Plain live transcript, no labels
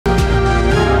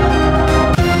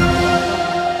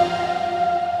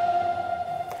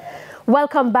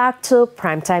Welcome back to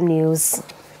Primetime News.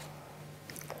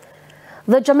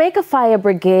 The Jamaica Fire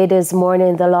Brigade is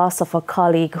mourning the loss of a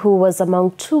colleague who was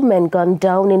among two men gunned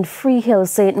down in Freehill,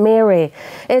 St. Mary.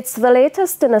 It's the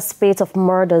latest in a spate of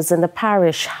murders in the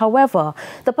parish. However,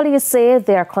 the police say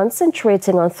they are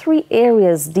concentrating on 3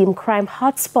 areas deemed crime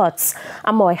hotspots.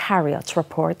 Amoy Harriet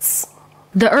reports.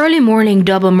 The early morning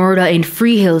double murder in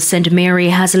Freehill, St. Mary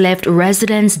has left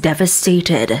residents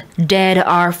devastated. Dead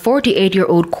are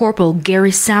 48-year-old Corporal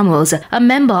Gary Samuels, a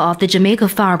member of the Jamaica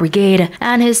Fire Brigade,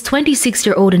 and his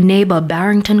 26-year-old neighbor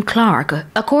Barrington Clark.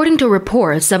 According to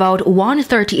reports, about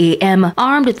 1:30 a.m.,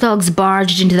 armed thugs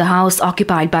barged into the house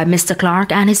occupied by Mr.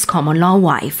 Clark and his common-law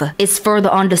wife. It's further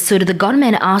understood the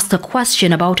gunman asked a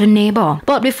question about a neighbor,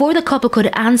 but before the couple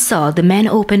could answer, the men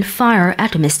opened fire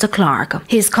at Mr. Clark.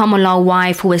 His common-law wife,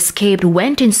 who escaped,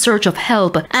 went in search of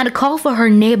help and called for her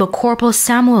neighbor Corporal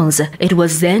Samuels. It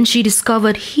was then she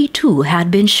discovered he too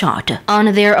had been shot. On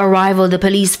their arrival, the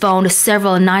police found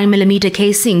several 9mm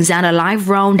casings and a live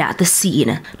round at the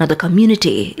scene. Now the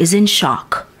community is in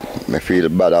shock. I feel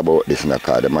bad about this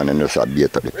because the man just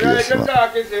beat up the place.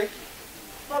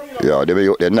 Yeah, the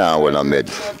youth now when I met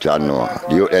John,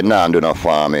 the youth now do no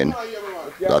farming.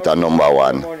 That's number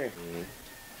one.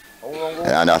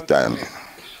 And that time,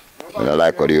 I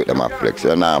like how the youth them are flex.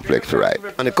 They're not flex right.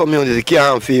 And the community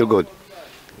can't feel good.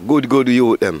 Good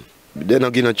youth them. They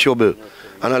not get no trouble.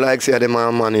 And I like say them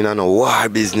are man in a war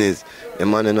business. The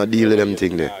man they not deal with them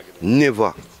thing there.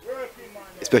 Never.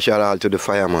 Especially all to the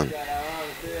fireman.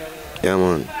 Yeah,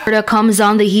 man. Murder comes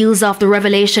on the heels of the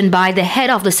revelation by the head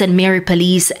of the St. Mary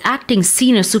Police, Acting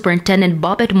Senior Superintendent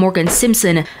Bobette Morgan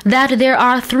Simpson, that there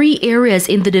are 3 areas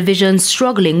in the division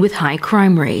struggling with high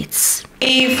crime rates.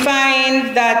 We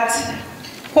find that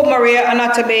Pomaria,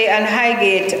 Anatomy and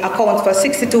Highgate account for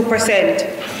 62%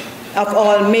 of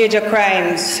all major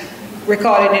crimes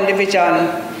recorded in the division,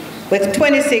 with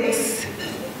 26,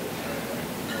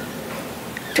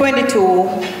 22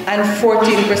 and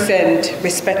 14%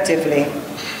 respectively.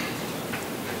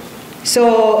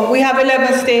 So we have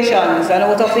 11 stations, and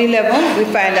out of the 11 we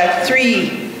find that 3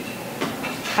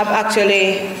 have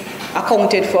actually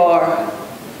accounted for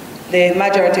the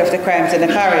majority of the crimes in the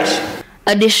parish.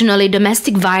 Additionally,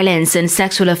 domestic violence and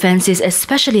sexual offenses,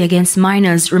 especially against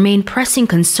minors, remain pressing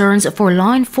concerns for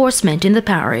law enforcement in the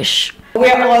parish. We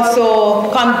are also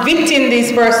convicting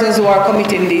these persons who are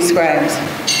committing these crimes,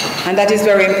 and that is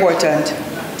very important.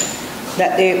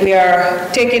 That we are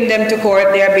taking them to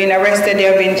court, they are being arrested, they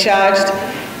are being charged,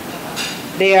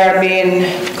 they are being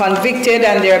convicted,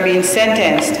 and they are being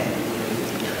sentenced.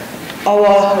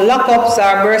 Our lockups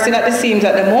are bursting at the seams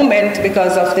at the moment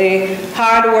because of the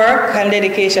hard work and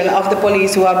dedication of the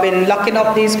police who have been locking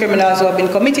up these criminals who have been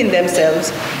committing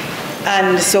themselves.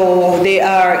 And so they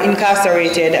are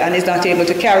incarcerated and is not able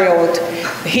to carry out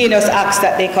heinous acts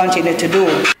that they continue to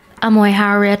do. Amoy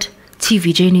Harriet,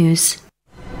 TVJ News.